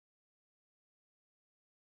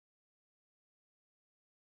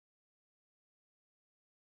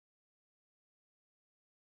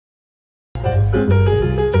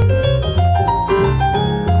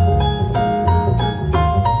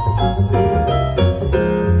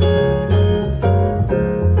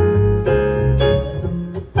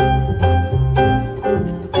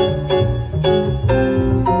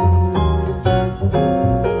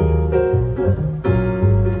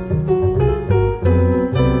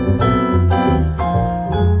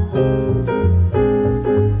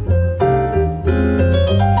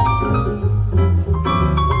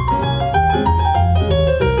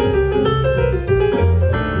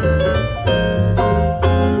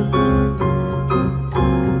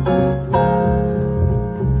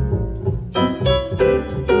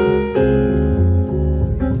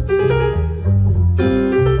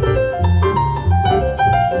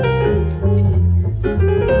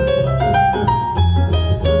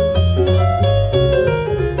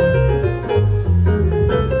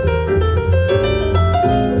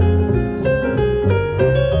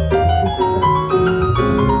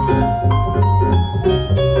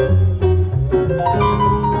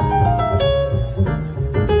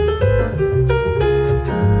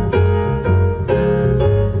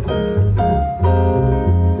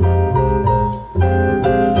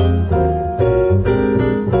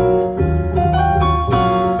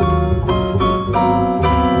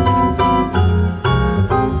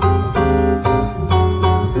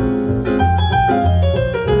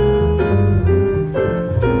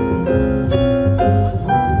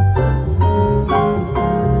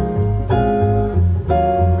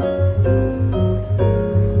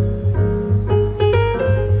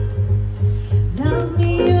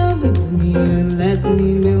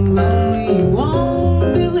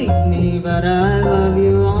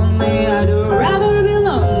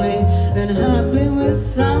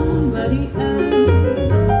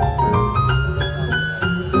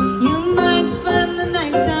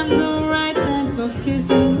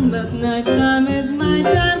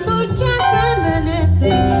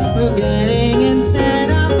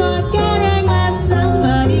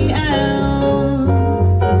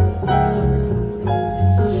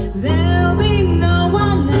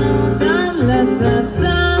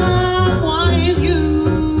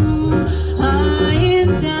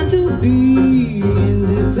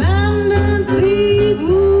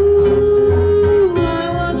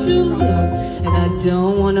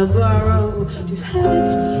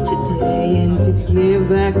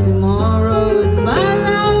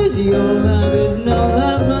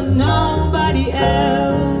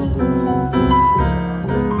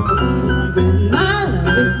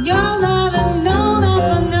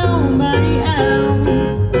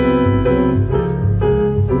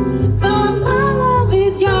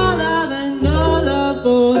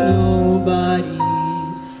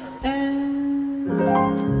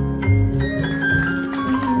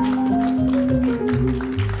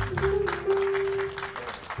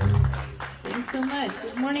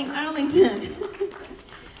Arlington.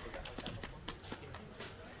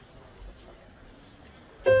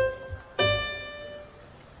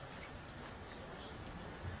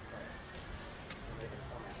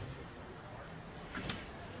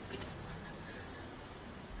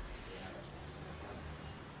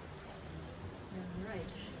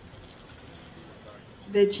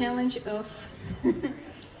 The challenge of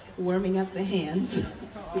warming up the hands.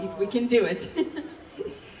 See if we can do it.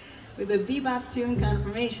 With a bebop tune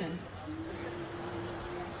confirmation.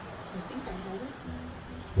 I think I have it.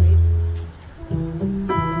 Wait.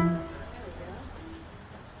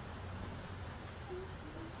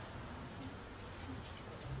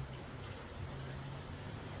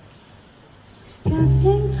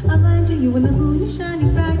 Casting a line to you when the moon is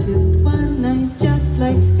shining brightest one night, just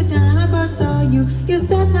like the time I first saw you. You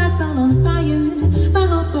set my soul on fire, my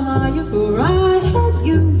hope for higher, for I had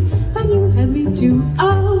you, and you had me too.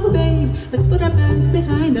 Oh babe, let's put our past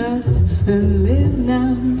behind us and live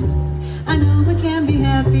now. I know I can be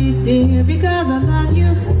happy, dear, because I love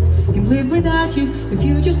you. Can live without you, the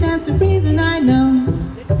future stands to reason, I know.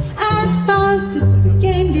 At first it was a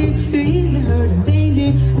game, dear, to ease the hurt and pain,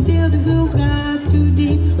 dear, until the hook got too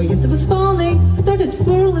deep. Oh yes, it was falling, I started to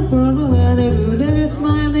swirl and whirl, and I knew there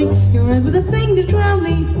smiling. You're right with a thing to drown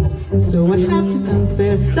me, and so I have to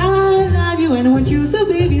confess I love you and I want you, so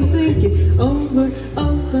baby think it over,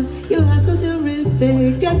 over. You are so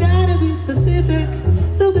terrific, I gotta be specific.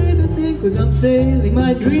 So baby think, 'cause I'm sailing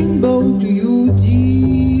my dream boat to you,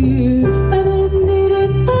 dear. I don't need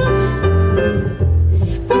it.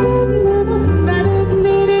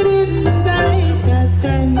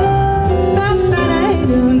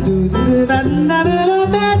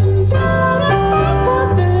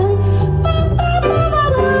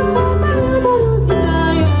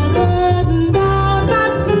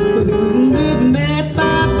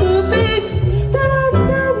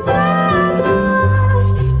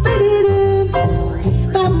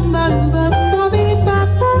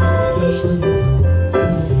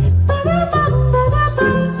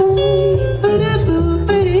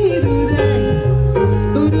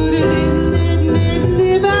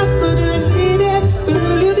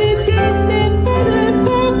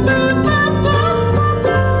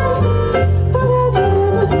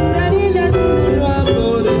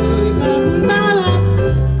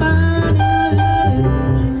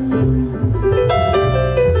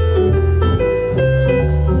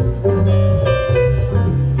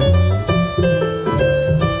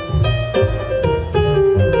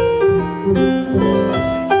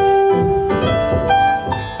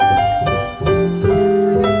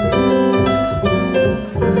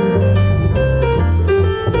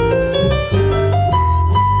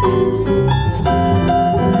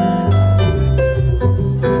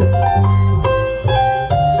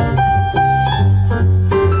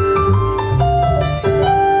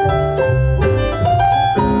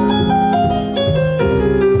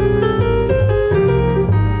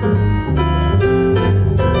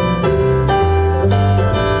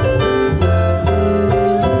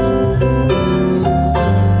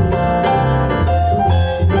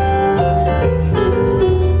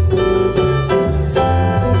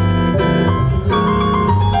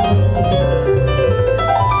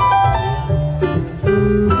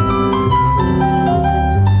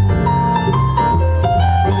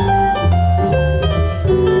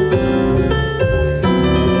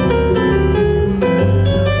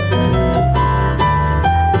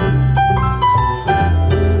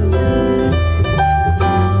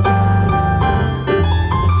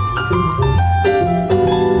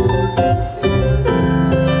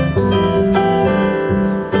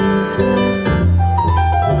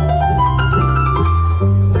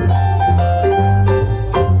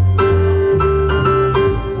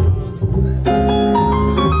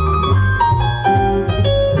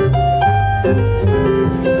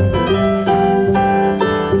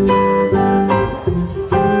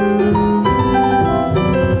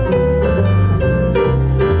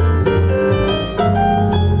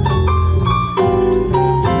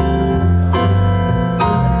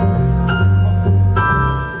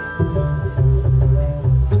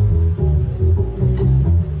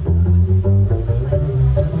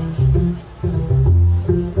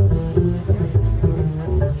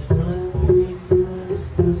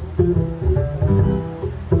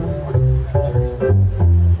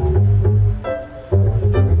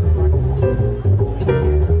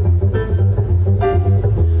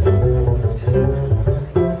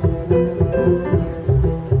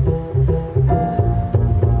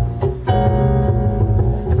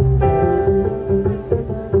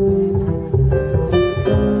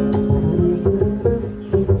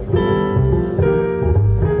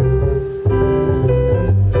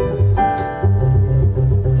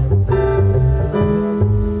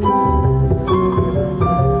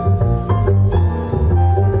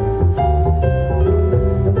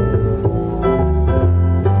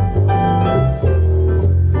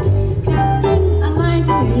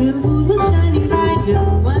 the moon was shining bright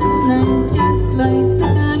just one night, just like the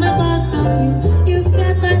time I first saw you. You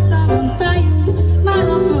set my soul on fire, my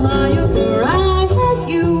love for higher, for I had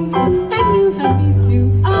you, and you had me too.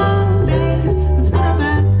 Oh, babe, let's put our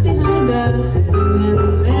past behind us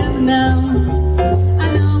and live now.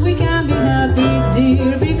 I know we can be happy,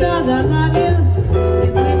 dear, because I love you.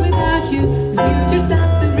 Can't live without you. The future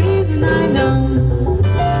stands to reason, I know.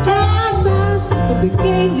 At first, but the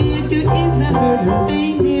game, dear, to ease that hurt and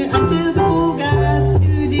pain, dear, until the pool got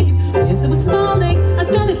too deep. Yes, I was falling. I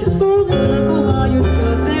started to spoil the circle while you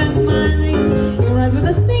stood there smiling. Your eyes were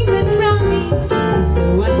the thing that drowned me, and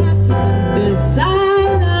so I had to confess I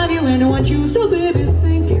love you and I want you. So baby,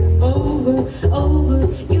 think it over, over.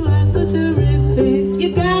 You are so terrific. You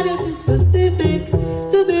gotta be specific.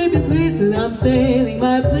 So baby, please, till I'm sailing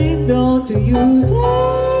my plane down to you.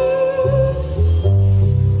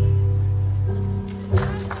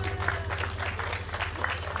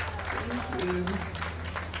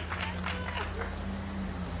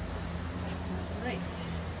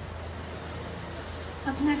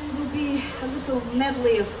 Up next will be a little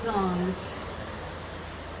medley of songs.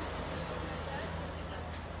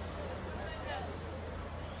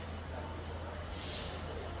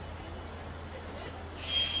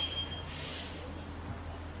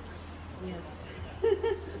 Yes.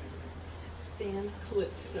 Stand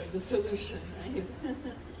clips are the solution, right?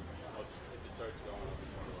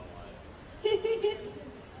 Yes.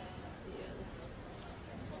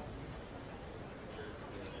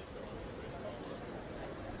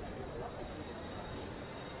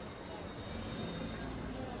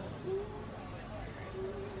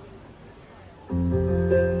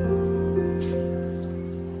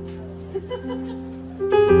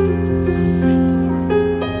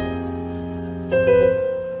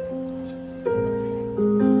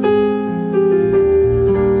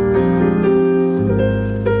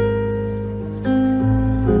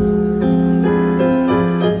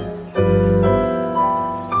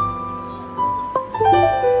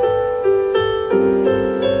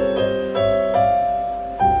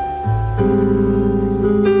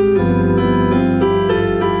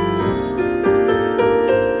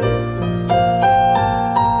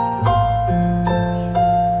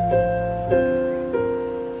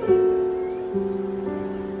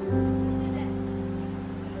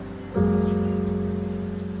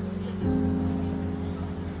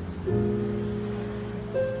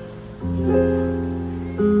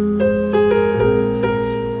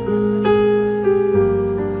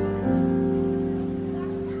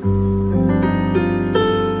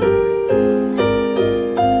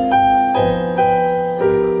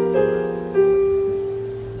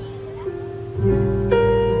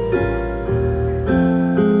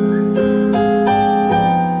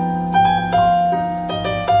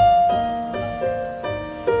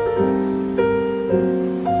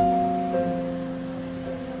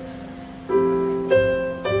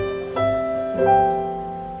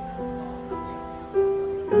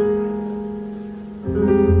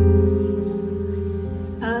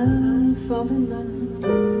 fall in love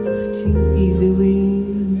too easily.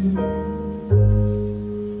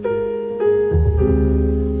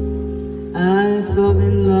 I fall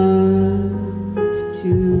in love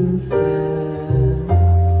too fast.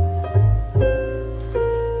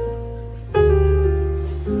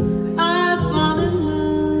 I fall in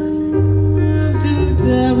love too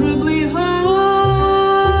terribly hard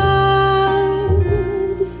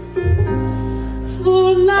for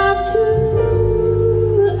love to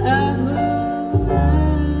ever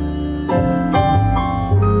last.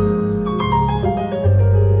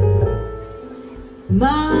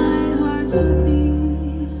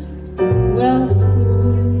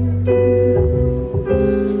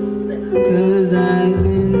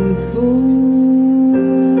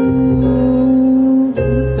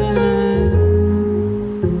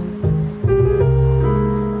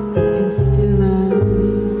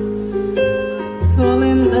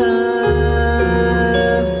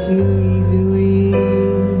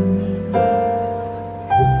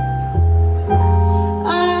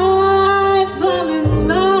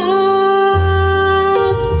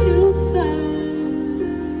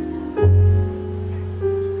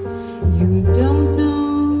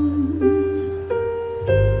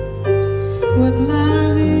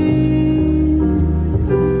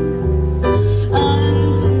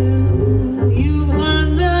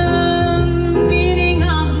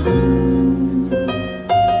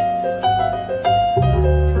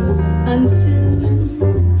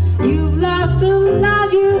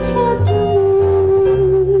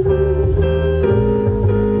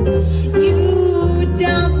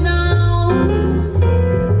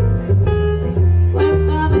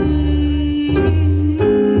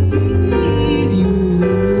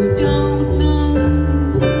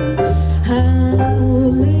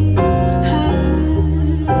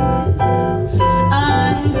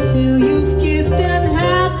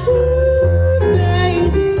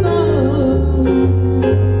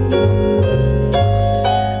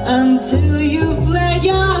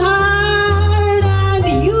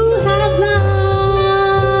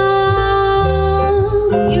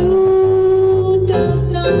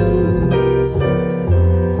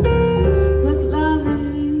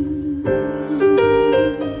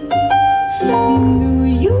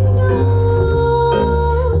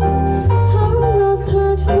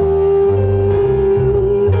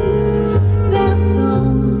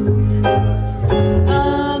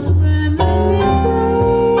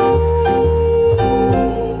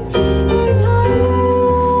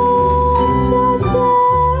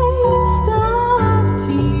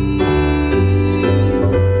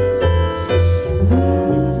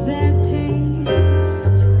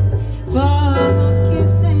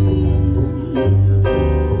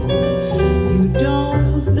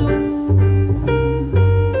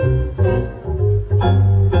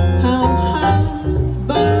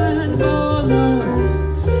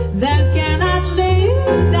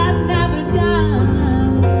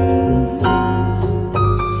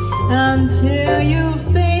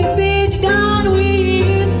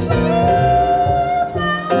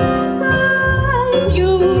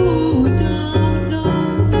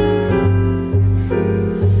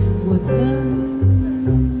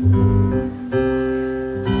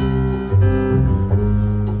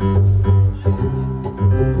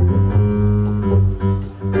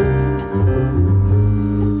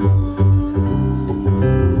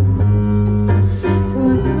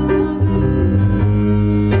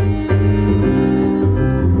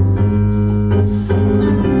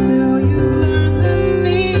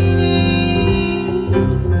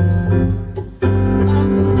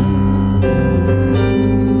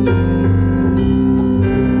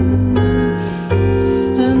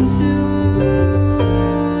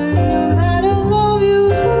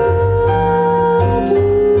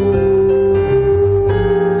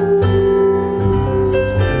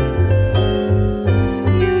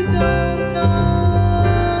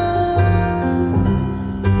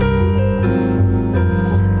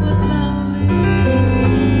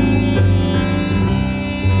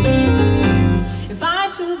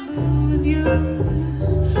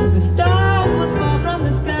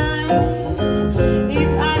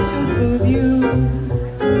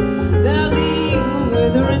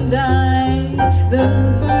 sky, the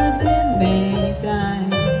birds in Maytime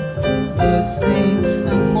would sing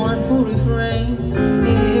a mournful refrain.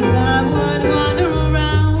 If I would wander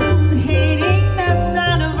around, hating the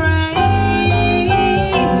sound of rain,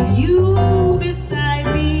 with you beside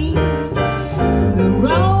me, the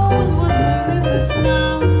rose would bloom in the snow.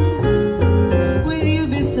 With you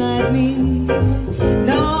beside me,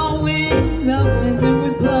 no winds of winter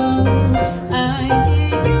would blow. I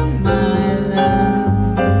gave you my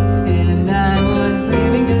love, and I was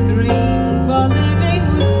living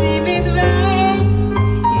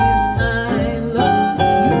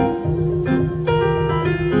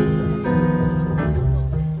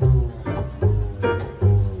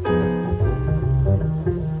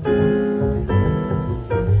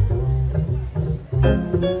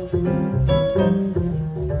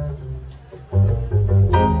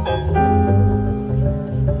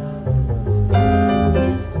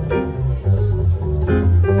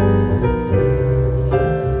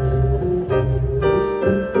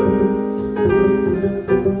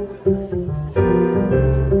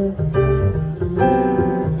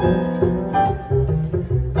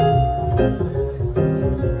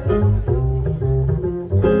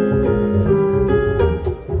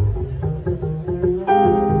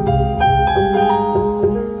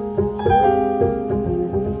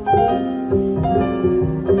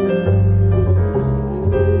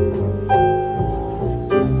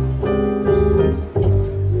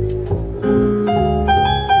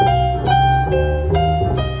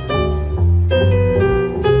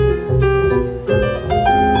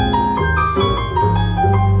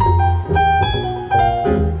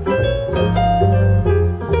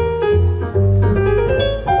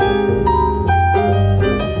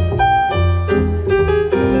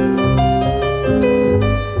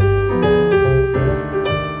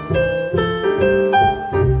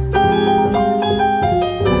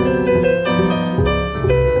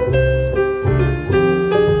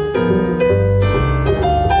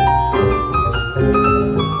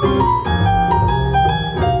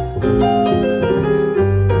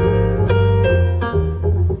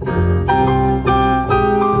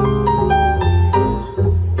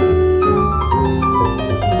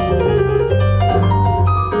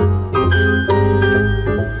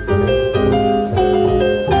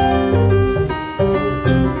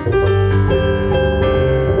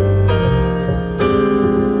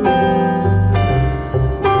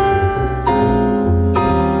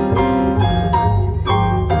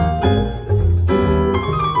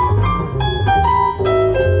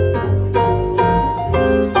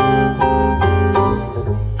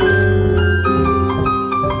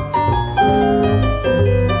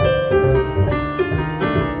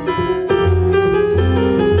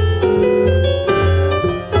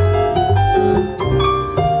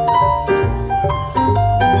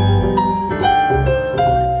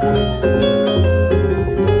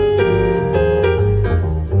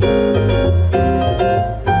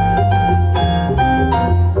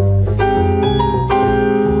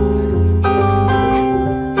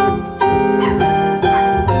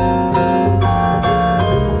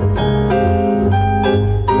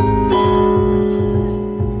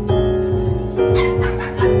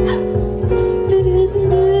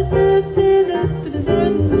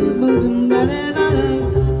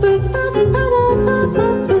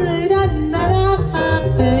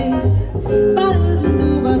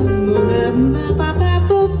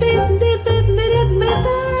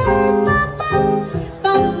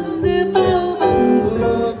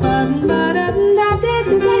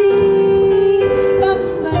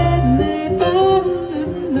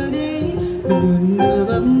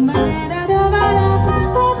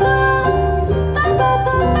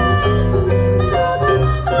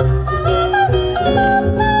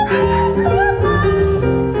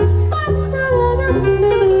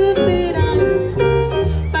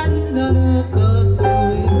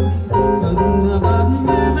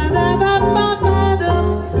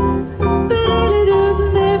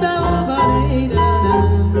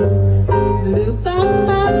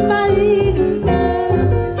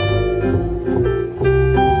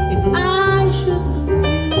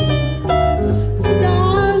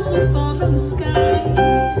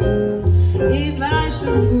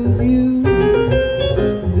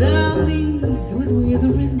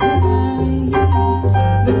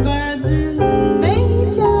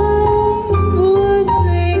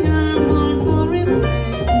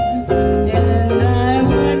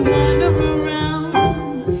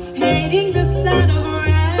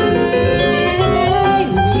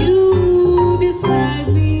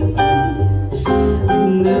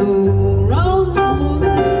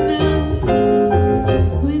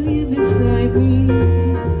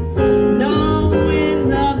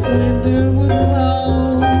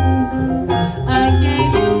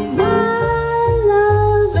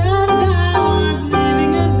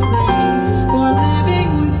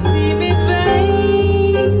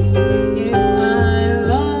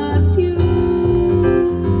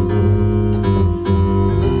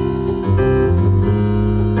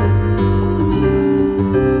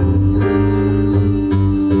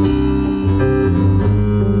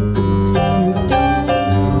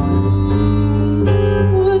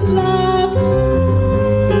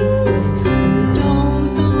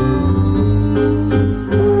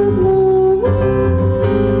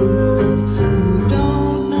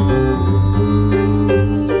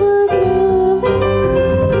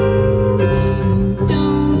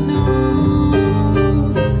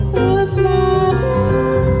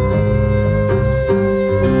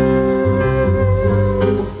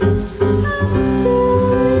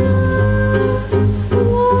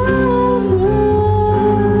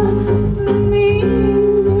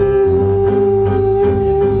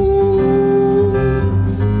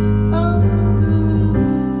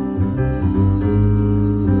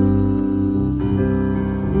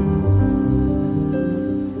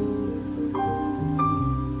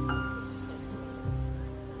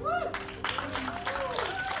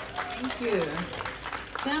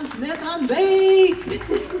bass,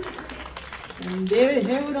 and David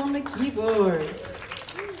Hardwood on the keyboard.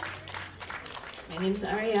 My name's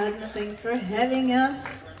Aryanda. Thanks for having us.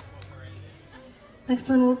 Next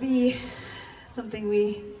one will be something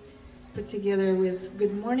we put together with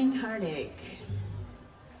Good Morning Heartache.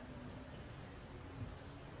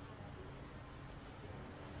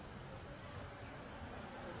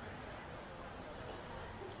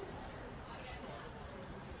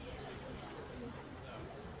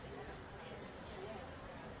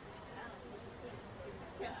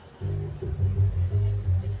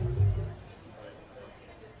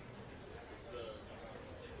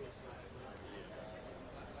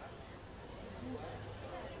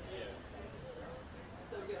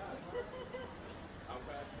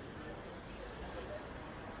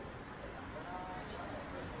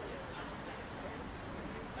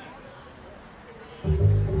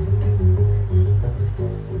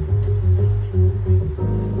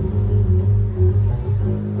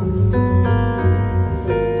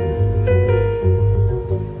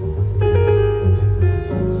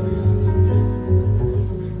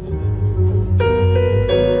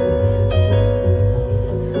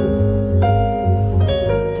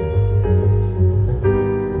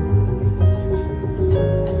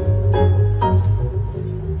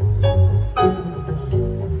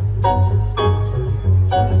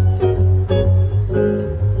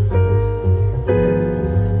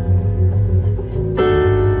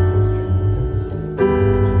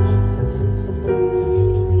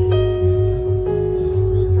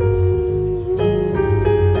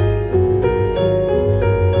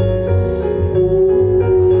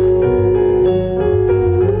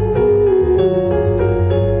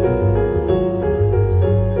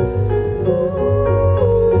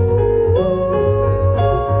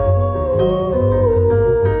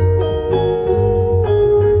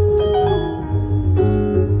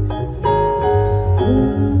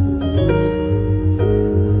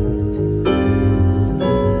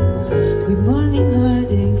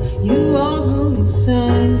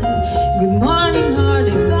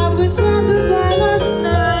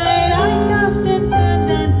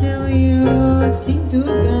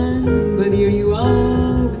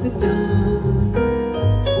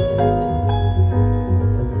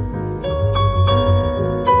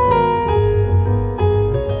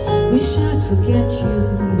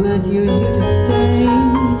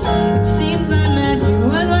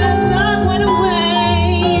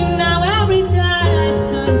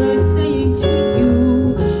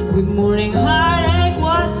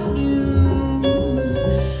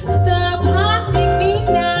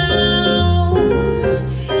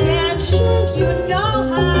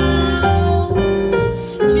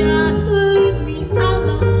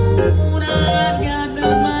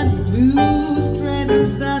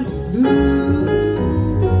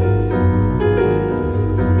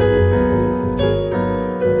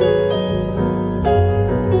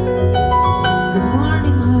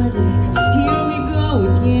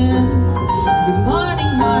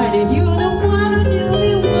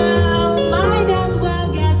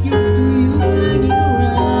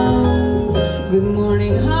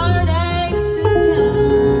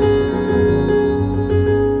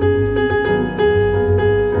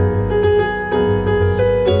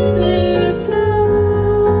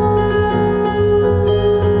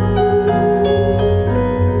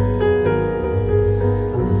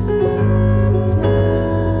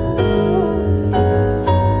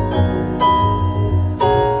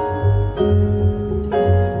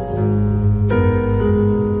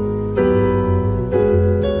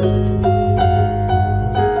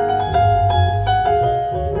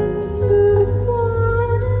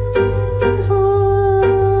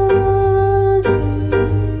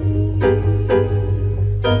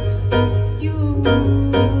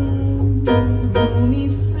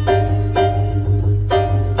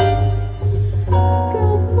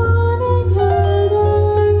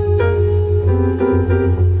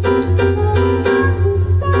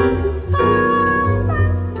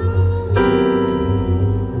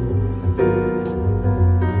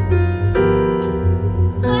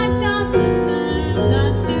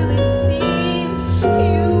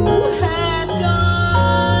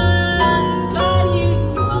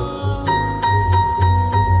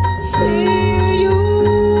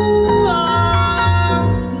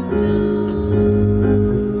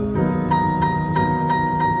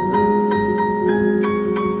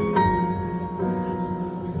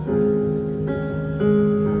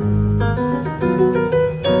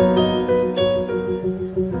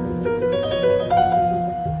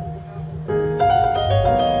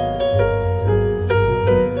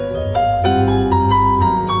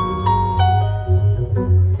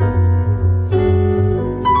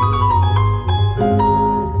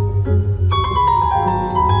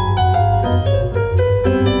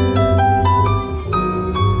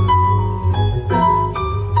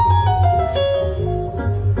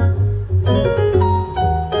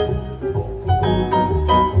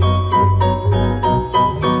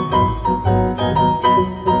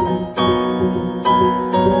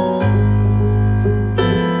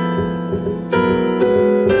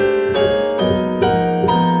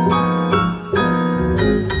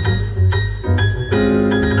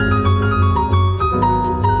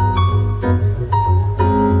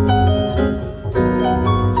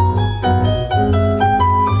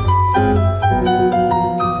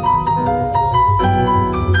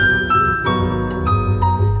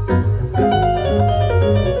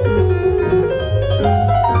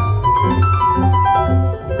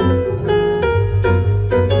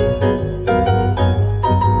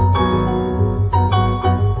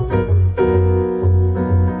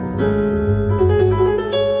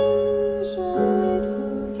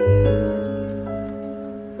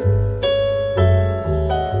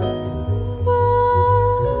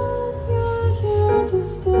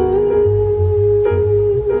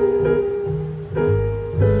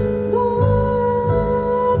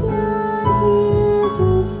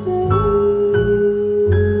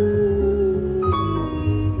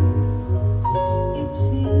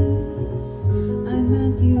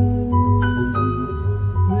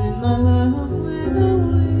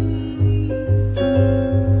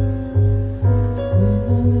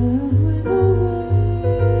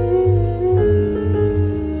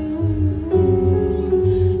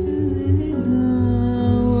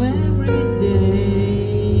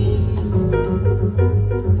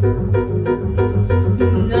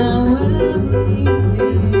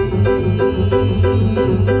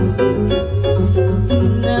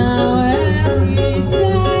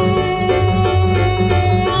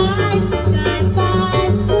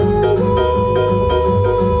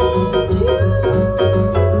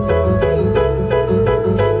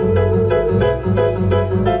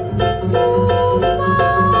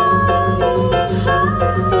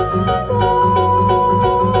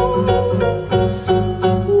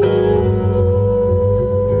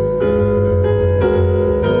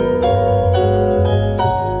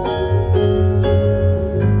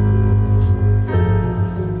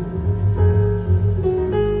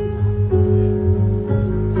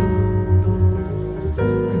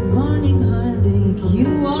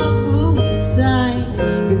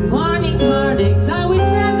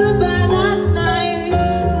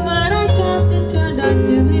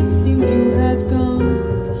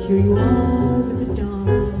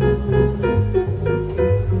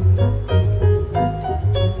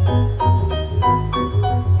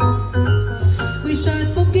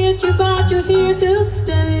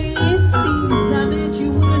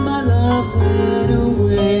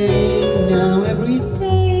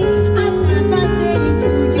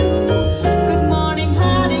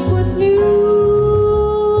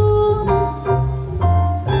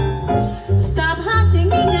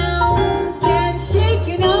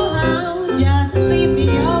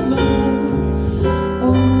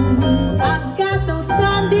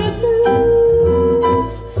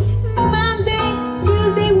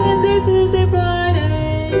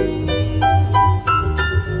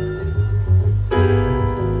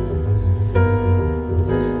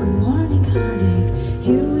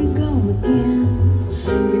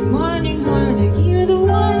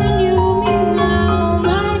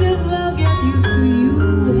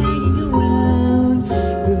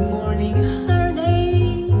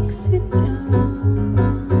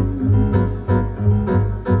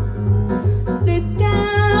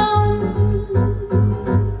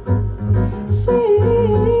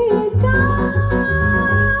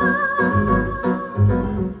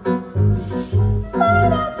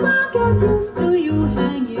 used to you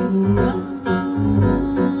hanging around.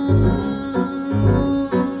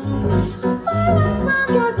 My last man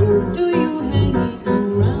got used to you hanging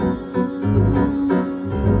around.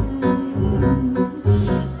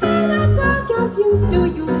 My last man got used to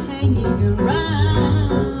you hanging around.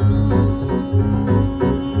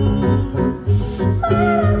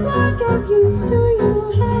 My last man got used to you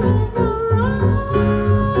hanging around.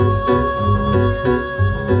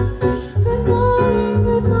 Good morning,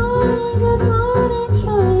 good morning, good morning,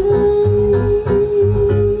 heartache.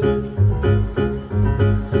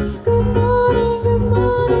 Good morning, good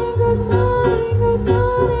morning, good morning, good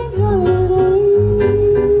morning, heartache.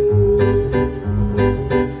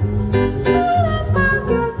 When I smile,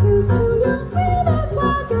 get used to you. When I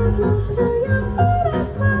smile, get used to you. When I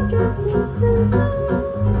smile, get used to you.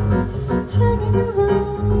 Hanging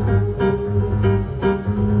around.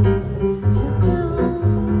 Sit down.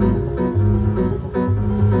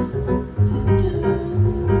 Sit down.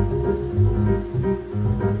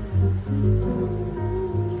 Sit down.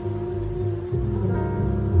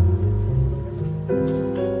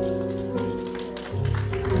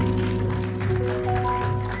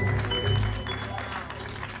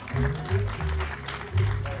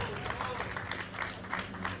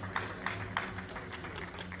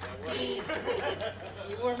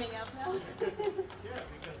 You warming up now?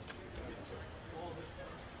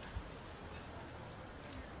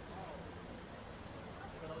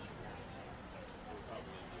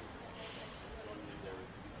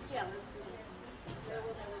 Yeah, let's do this. There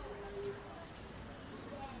will never be another.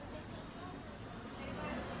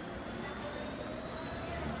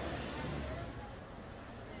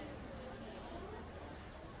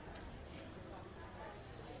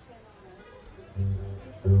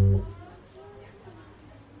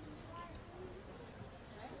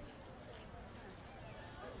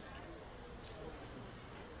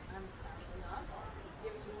 I'm counting up,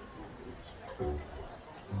 giving you 10 each.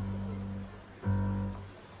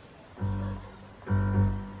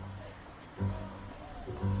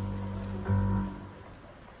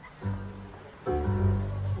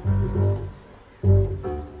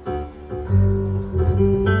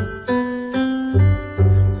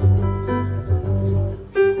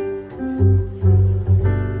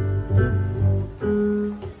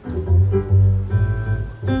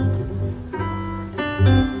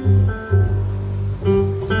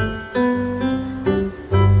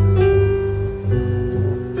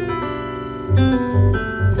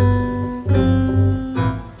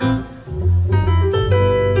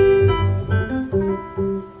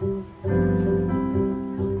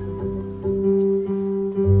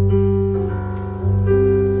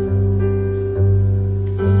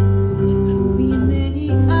 There'll be many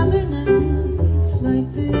other nights like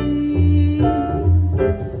this,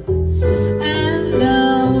 and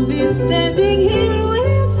I'll be standing here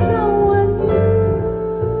with someone new.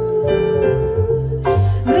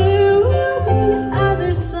 There will be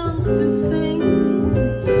other songs to sing,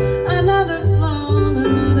 another fall,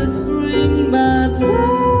 another spring, but there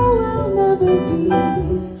will never be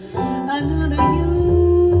another you.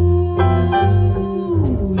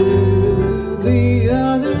 There'll be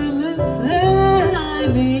other lips that I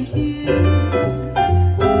may kiss,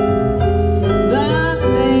 but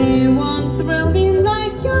they won't thrill me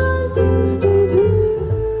like yours used to do.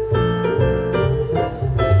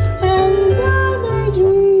 And I may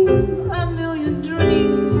dream a million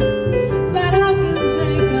dreams, but how can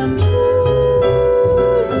they come true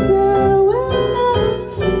if there will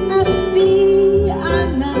never, ever be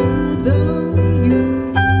another you?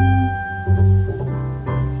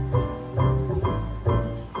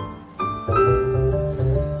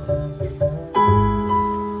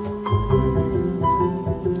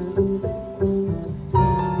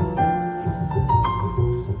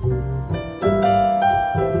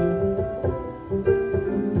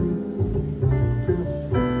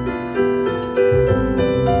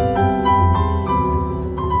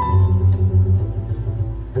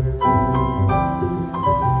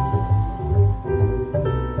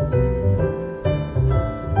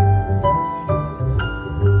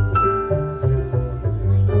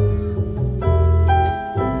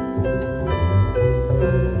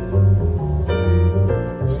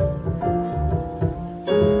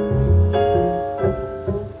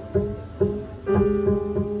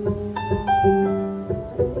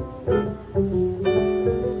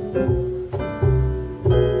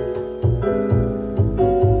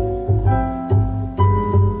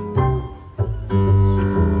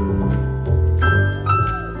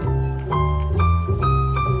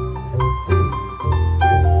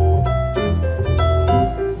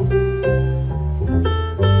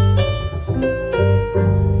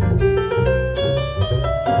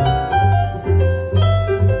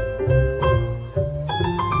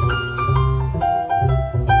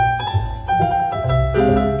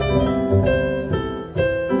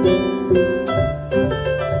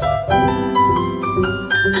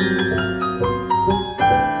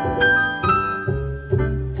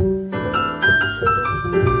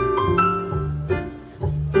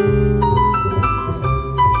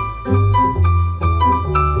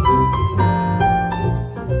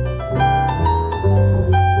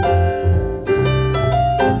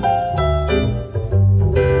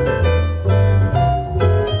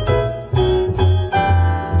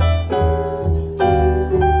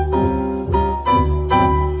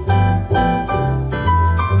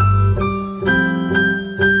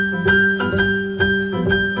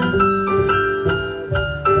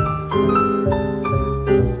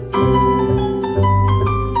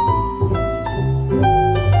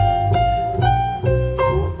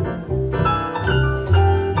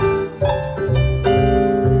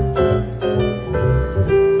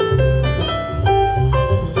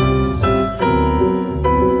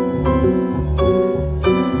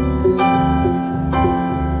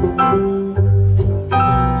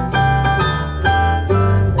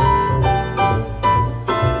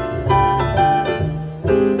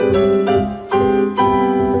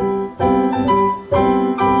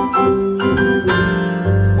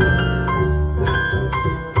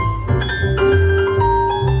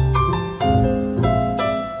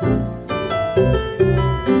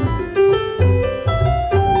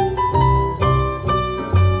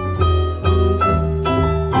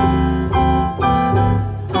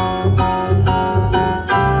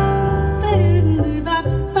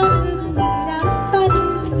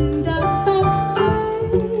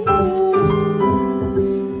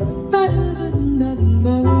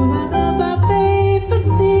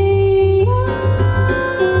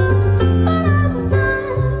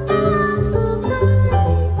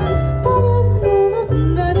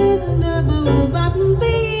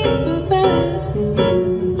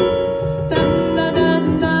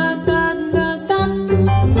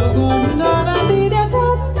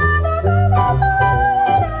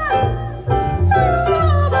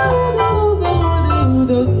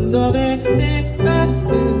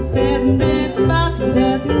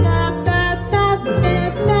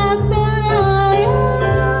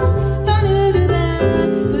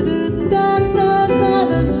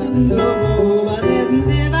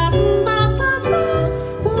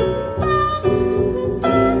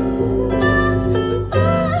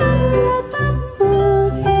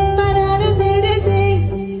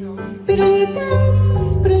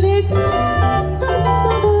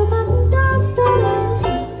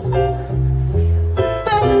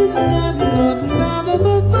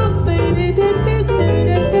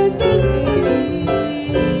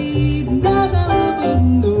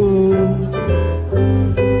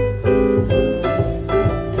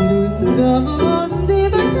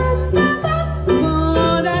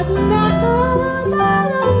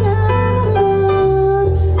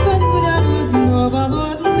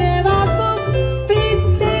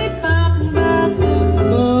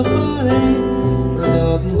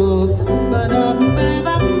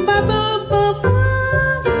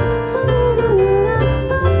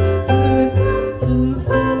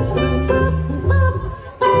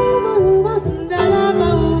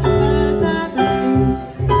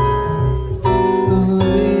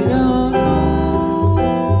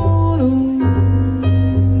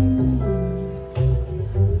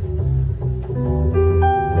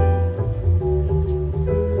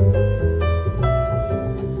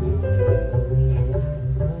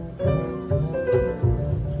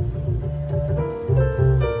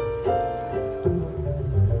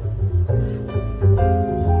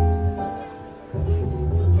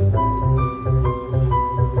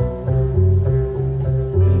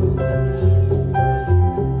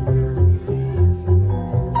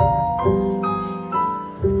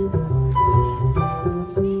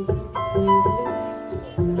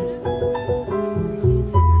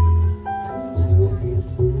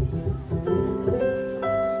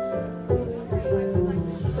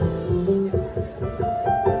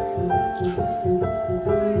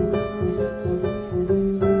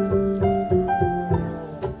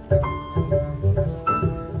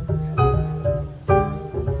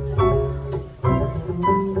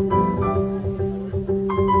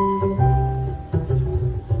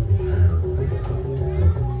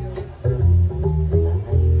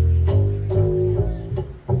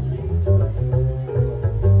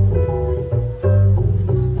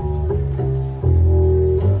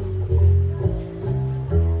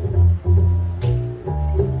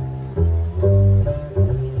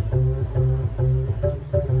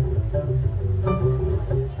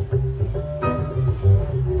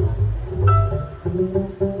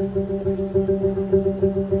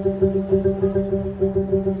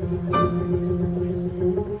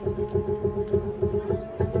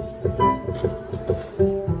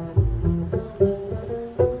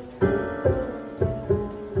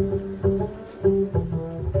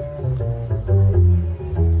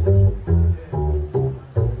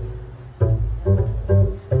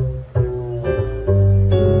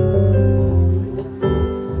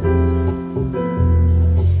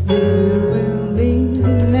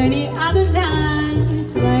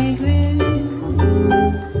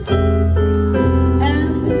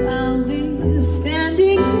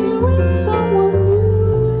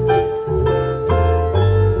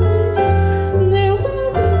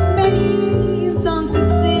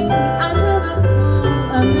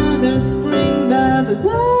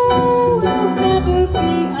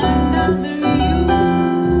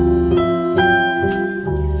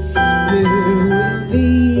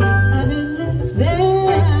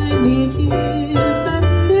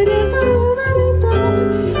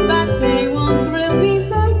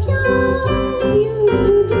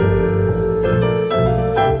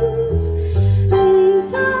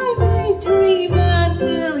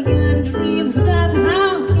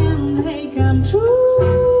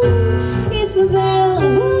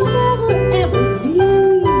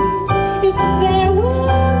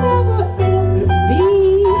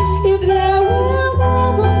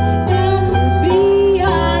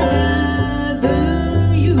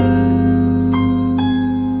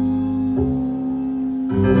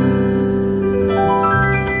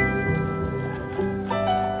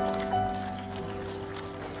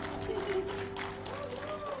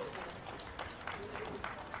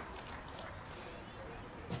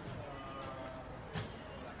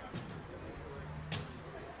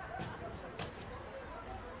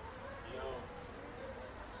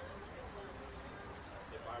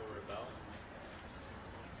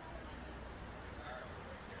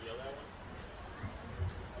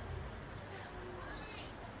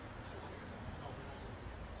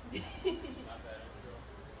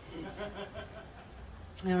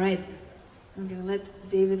 All right, I'm going to let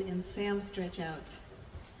David and Sam stretch out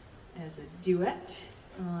as a duet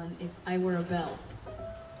on If I Were a Bell.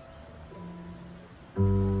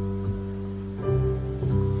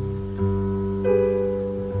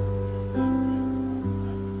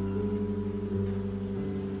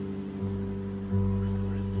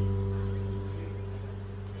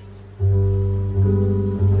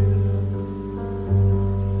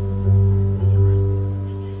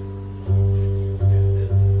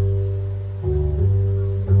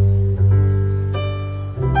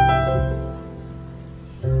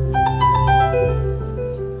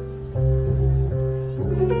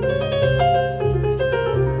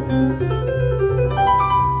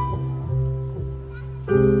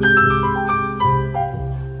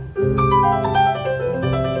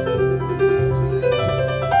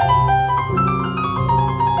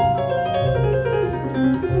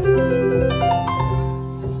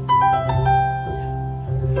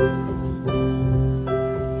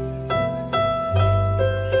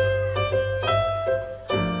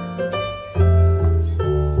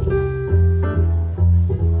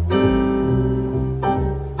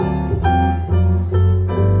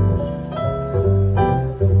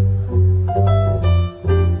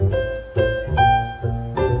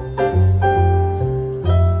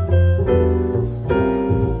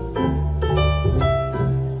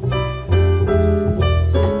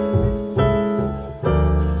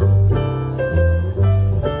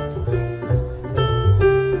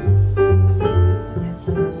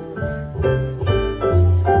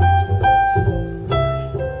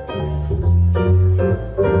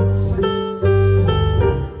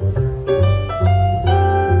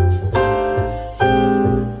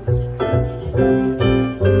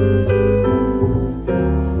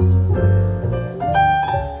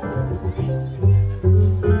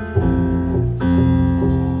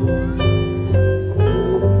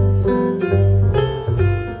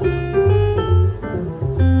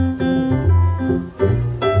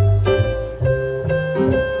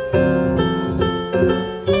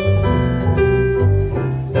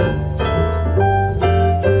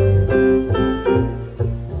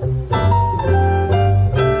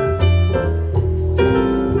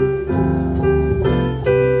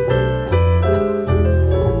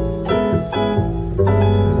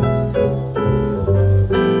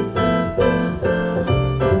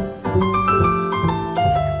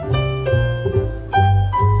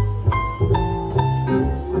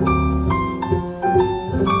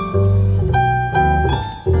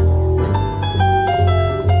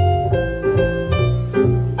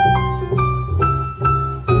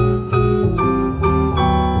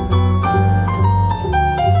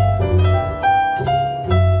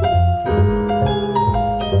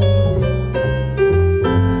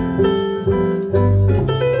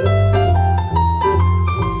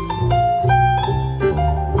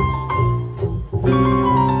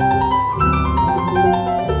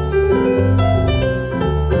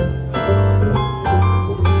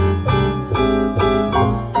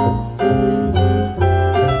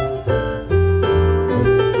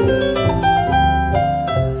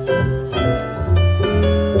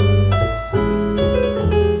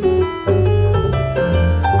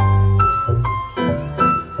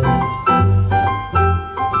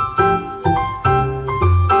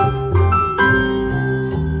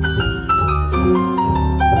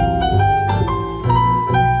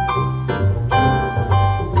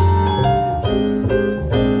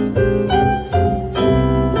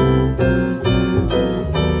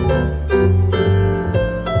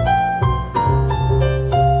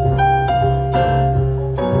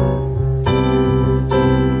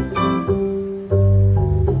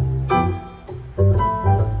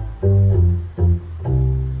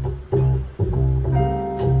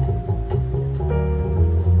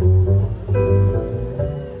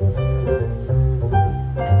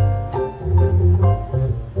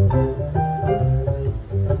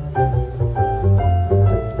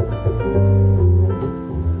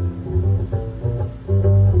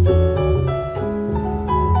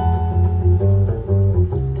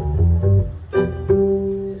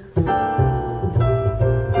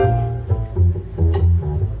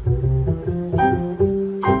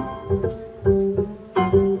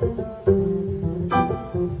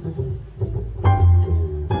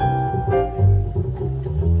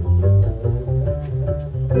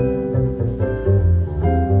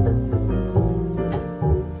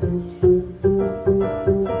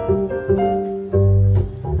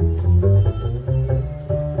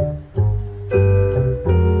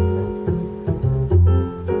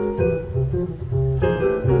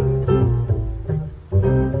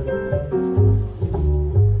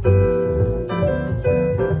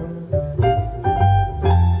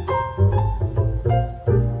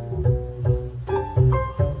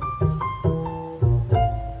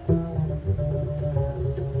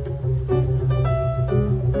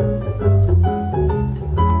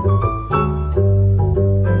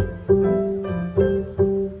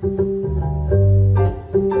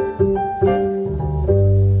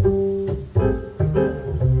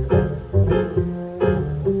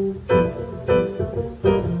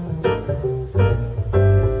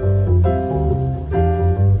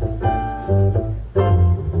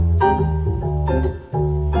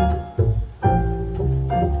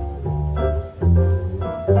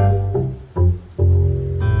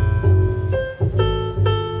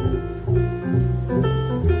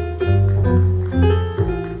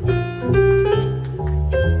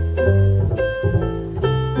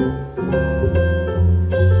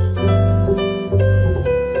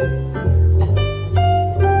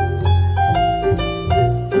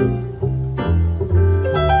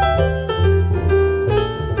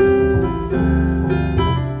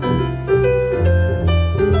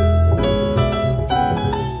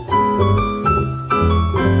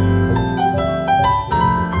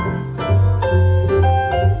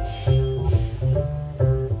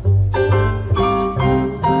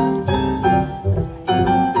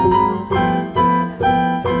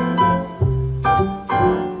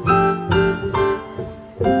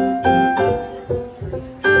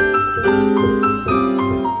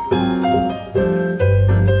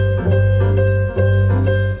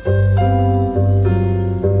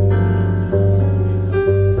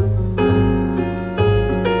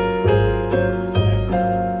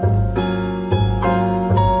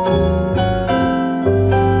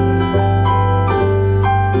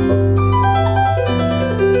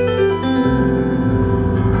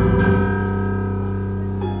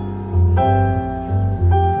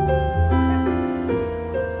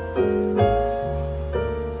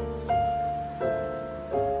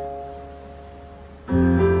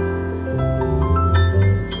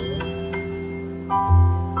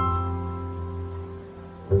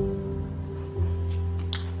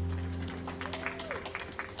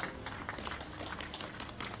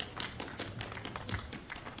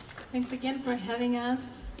 Thanks again for having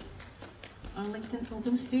us, Arlington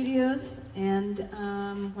Open Studios. And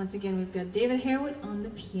once again, we've got David Harewood on the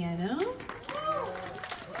piano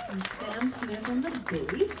and Sam Smith on the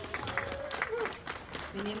bass.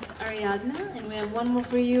 My name is Aryanda, and we have one more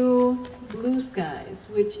for you, Blue Skies,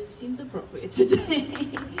 which seems appropriate today.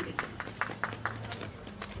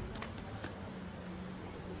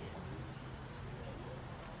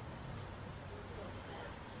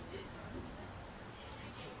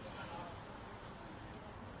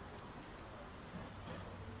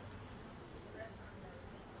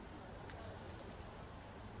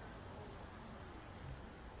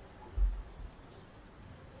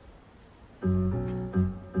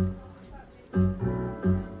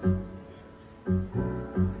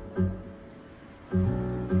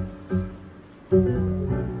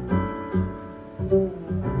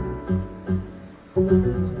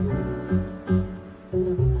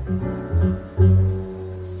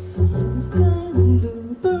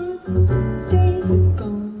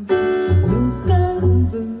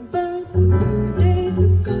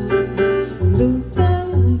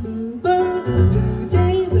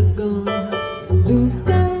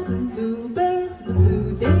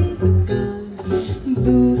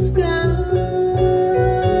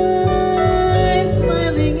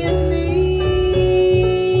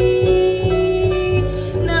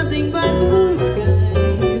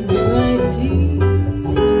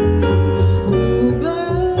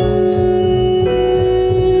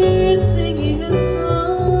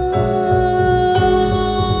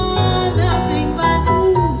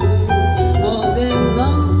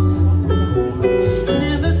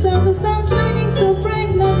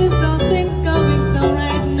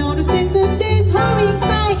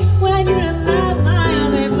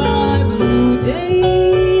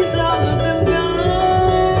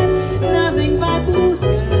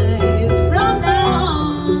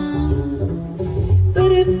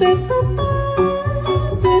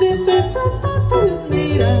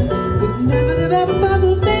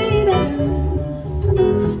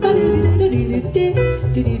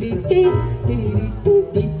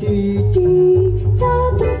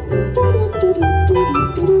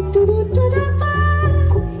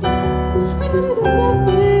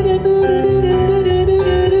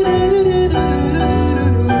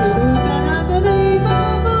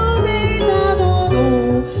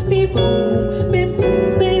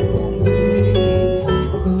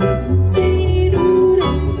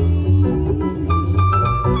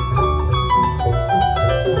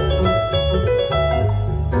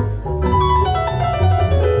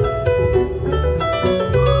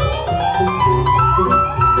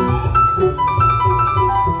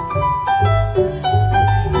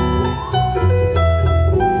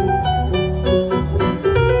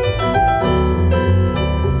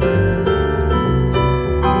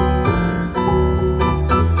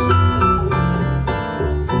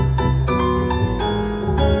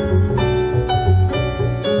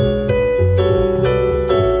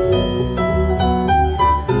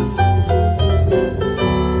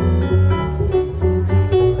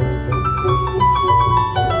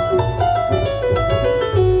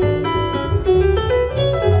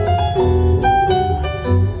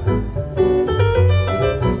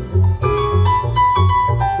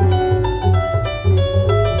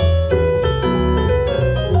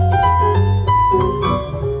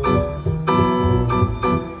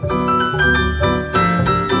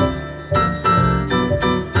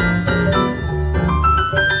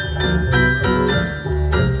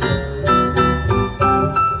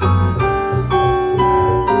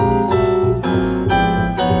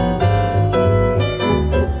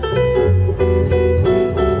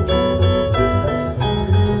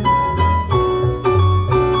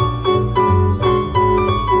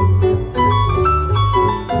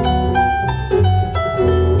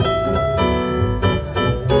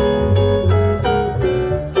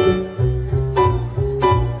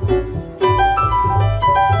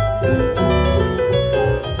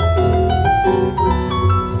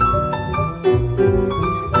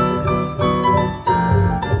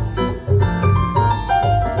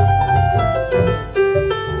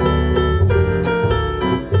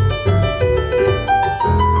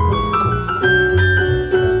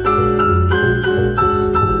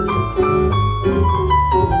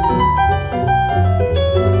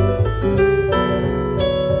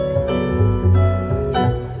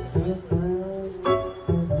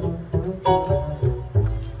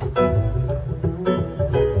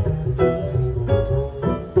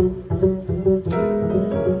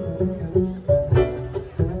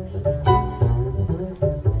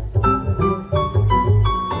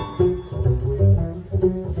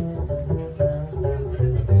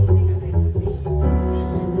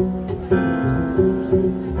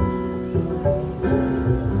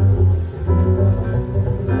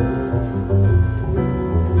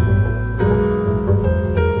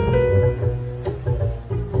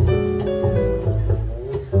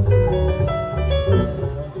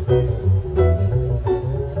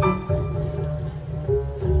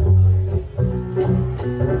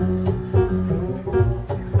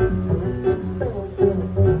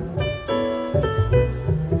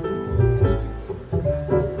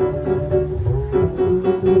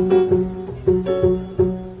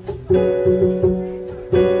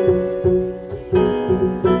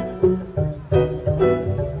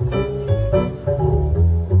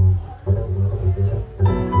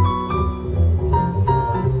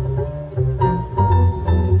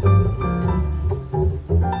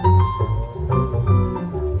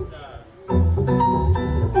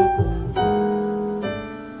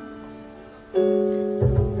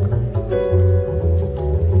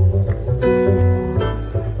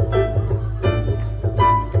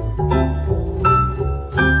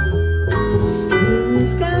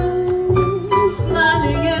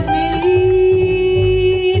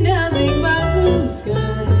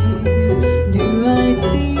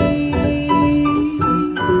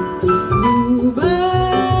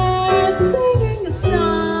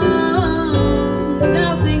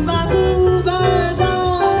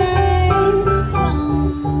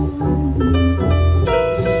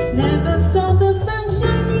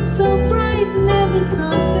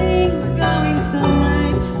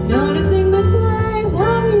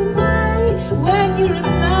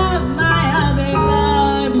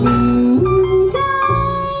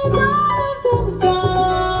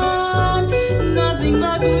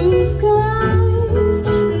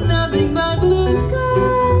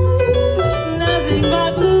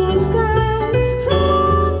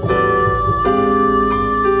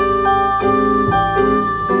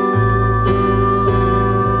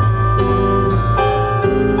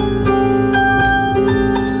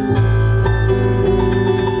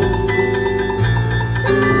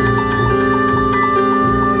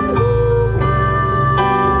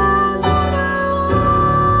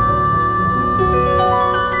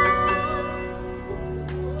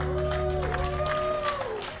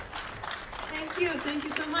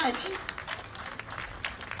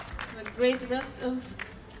 Great rest of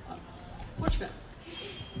Porchfest.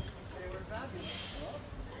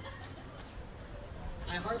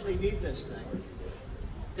 I hardly need this thing.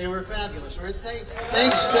 They were fabulous, weren't they?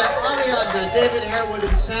 Thanks to Aryanda, David Hardwood,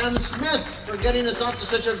 and Sam Smith for getting us off to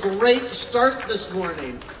such a great start this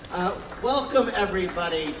morning. Welcome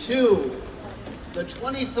everybody to the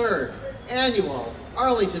 23rd annual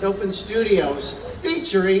Arlington Open Studios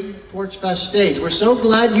featuring Porchfest stage. We're so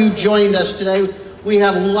glad you joined us today. We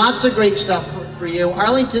have lots of great stuff for you.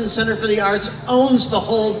 Arlington Center for the Arts owns the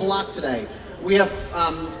whole block today. We have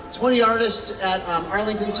 20 artists at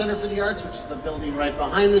Arlington Center for the Arts, which is the building right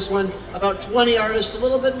behind this one. About 20 artists, a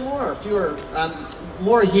little bit more, fewer,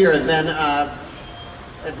 more here than at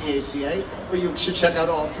the ACA, where you should check out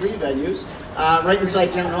all three venues, right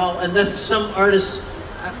inside Town Hall. And then some artists,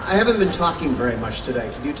 I haven't been talking very much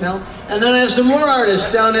today, can you tell? And then I have some more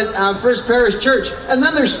artists down at First Parish Church. And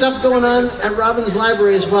then there's stuff going on at Robbins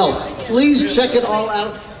Library as well. Please check it all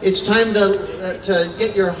out. It's time to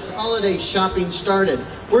get your holiday shopping started.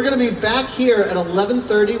 We're going to be back here at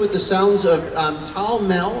 11:30 with the sounds of Tal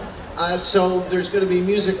Mel. So there's going to be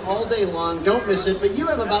music all day long. Don't miss it. But you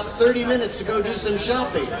have about 30 minutes to go do some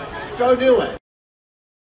shopping. Go do it.